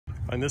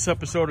On this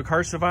episode of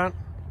Car Savant,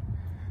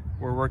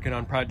 we're working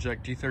on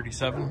project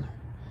G37.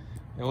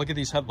 And look at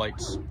these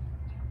headlights.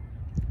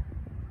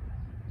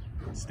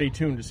 Stay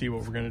tuned to see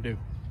what we're going to do.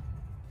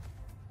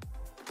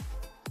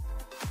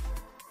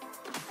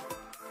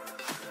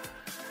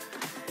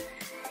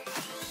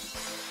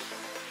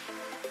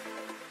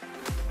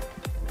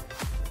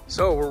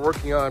 So we're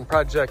working on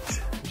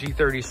project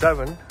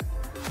G37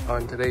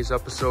 on today's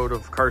episode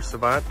of Car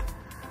Savant.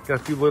 Got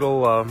a few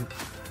little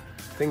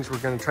things we're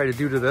going to try to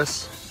do to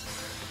this.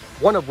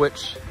 One of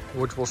which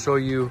will show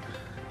you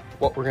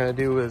what we're going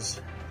to do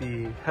is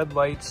the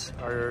headlights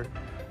are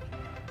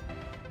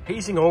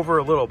hazing over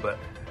a little bit.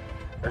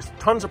 There's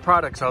tons of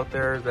products out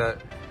there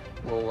that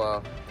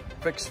will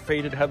fix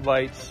faded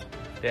headlights,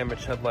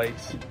 damaged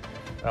headlights.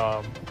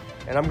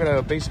 And I'm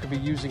gonna basically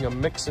be using a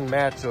mix and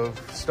match of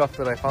stuff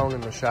that I found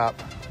in the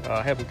shop.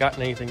 I haven't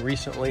gotten anything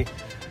recently,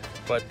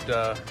 but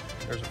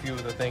there's a few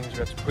of the things. We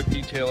got some quick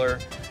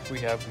detailer. We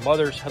have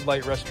mother's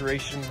headlight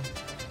restoration.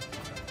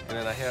 And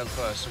then I have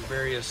some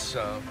various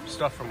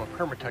stuff from a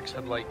Permatex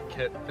headlight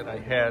kit that I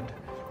had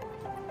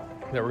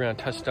that we're gonna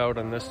test out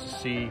on this to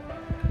see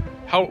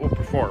how it will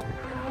perform.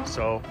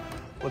 So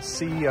let's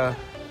see what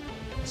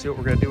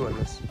we're gonna do on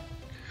this.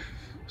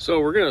 So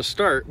we're gonna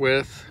start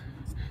with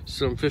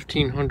some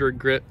 1500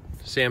 grit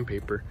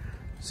sandpaper.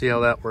 See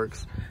how that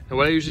works. And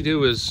what I usually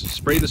do is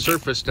spray the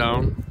surface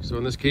down. So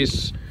in this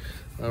case,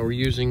 we're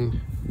using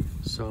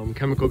some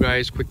Chemical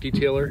Guys quick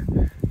detailer.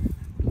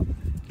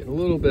 Get a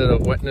little bit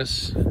of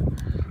wetness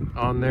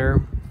on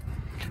there,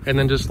 and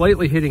then just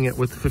lightly hitting it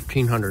with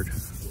 1500.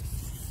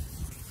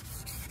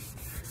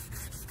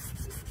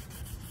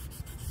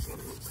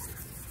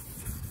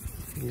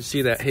 You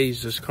see that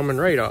haze just coming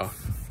right off.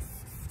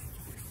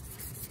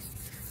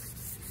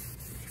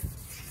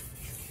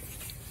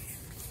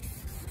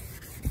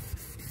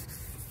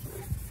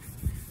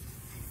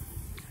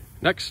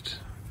 Next,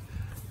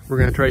 we're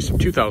going to try some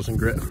 2000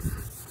 grit.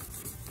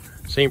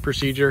 Same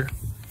procedure.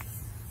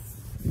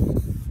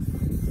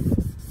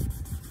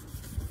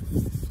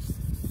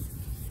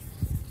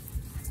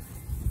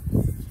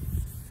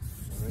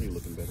 Already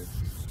looking better.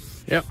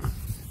 Yep.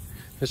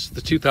 This is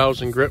the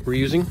 2000 grit we're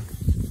using.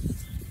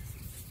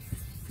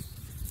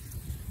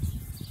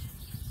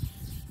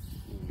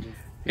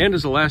 And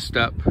as a last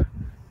step,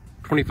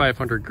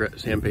 2500 grit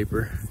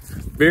sandpaper.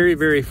 Very,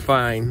 very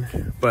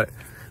fine, but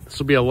this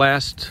will be a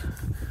last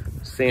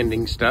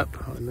sanding step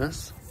on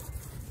this.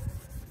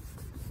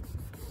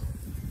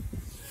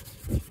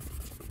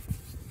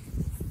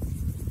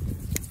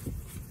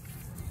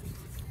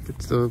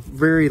 It's the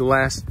very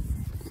last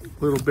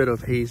little bit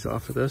of haze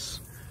off of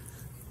this.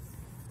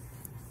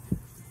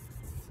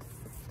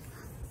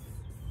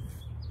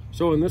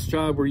 So in this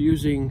job, we're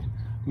using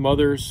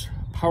Mother's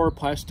Power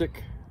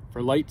Plastic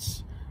for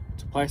lights.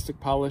 It's a plastic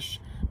polish.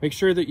 Make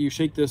sure that you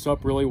shake this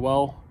up really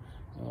well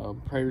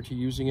prior to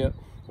using it.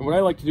 And what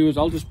I like to do is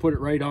I'll just put it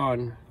right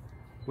on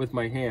with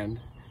my hand.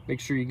 Make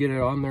sure you get it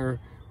on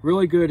there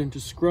really good and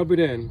just scrub it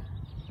in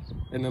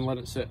and then let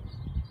it sit.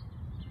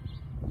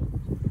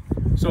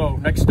 So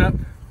next step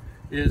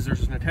is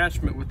there's an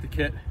attachment with the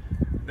kit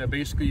that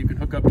basically you can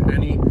hook up to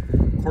any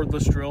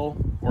cordless drill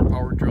or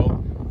power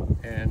drill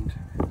and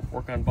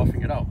work on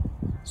buffing it out.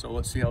 So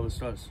let's see how this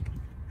does.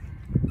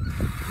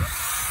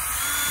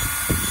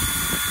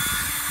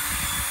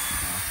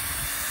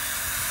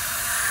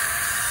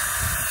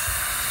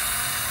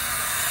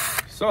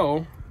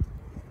 So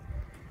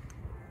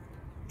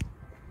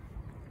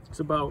it's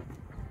about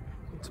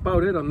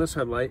it on this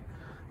headlight.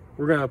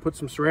 We're gonna put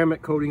some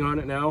ceramic coating on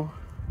it now,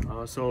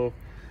 so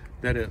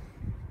that it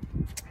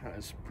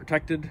is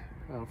protected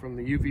from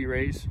the UV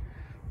rays.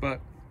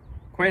 But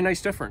quite a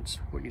nice difference,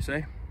 wouldn't you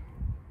say?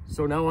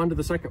 So now on to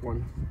the second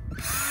one.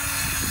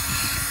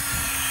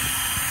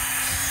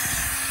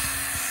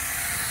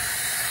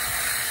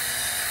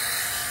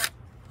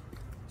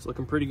 It's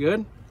looking pretty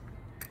good.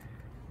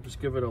 Just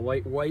give it a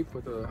light wipe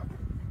with a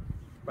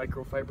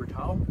microfiber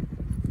towel.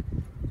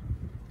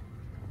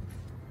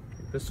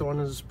 This one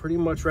is pretty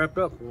much wrapped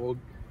up. We'll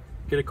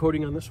get a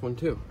coating on this one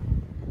too.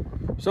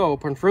 So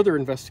upon further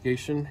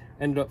investigation,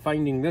 ended up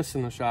finding this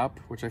in the shop,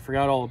 which I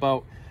forgot all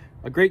about.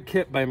 A great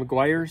kit by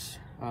Meguiar's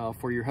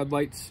for your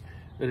headlights.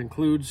 It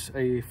includes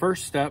a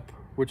first step,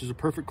 which is a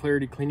perfect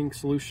clarity cleaning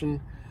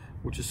solution,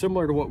 which is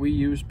similar to what we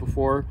used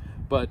before,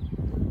 but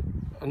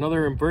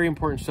another very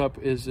important step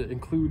is it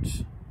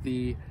includes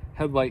the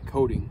headlight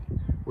coating,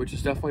 which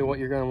is definitely what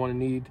you're going to want to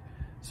need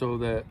so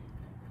that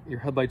your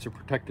headlights are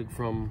protected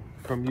from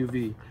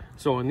UV.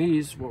 So on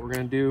these, what we're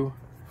going to do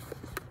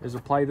is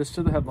apply this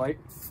to the headlight.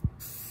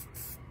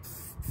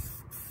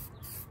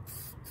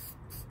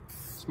 It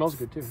smells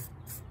good too.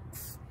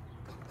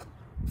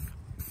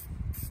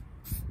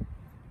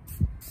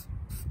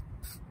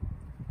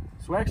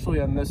 So actually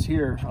on this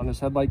here, on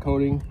this headlight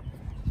coating,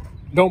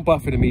 don't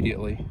buff it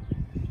immediately.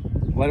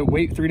 Let it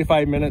wait 3 to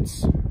 5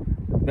 minutes,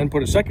 then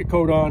put a second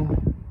coat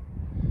on,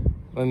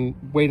 and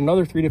wait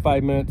another 3 to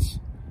 5 minutes,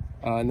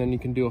 and then you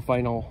can do a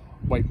final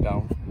wipe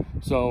down.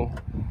 So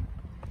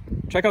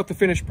check out the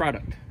finished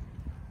product.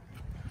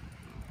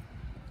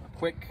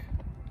 quick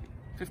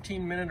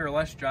 15-minute or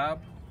less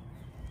job,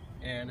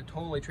 and it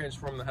totally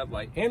transformed the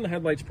headlight. And the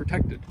headlight's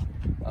protected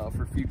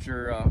for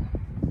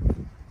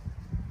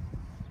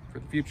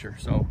the future.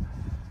 So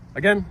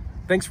again,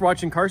 thanks for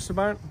watching Car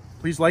Savant.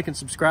 Please like and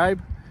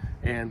subscribe,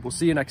 and we'll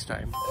see you next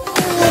time.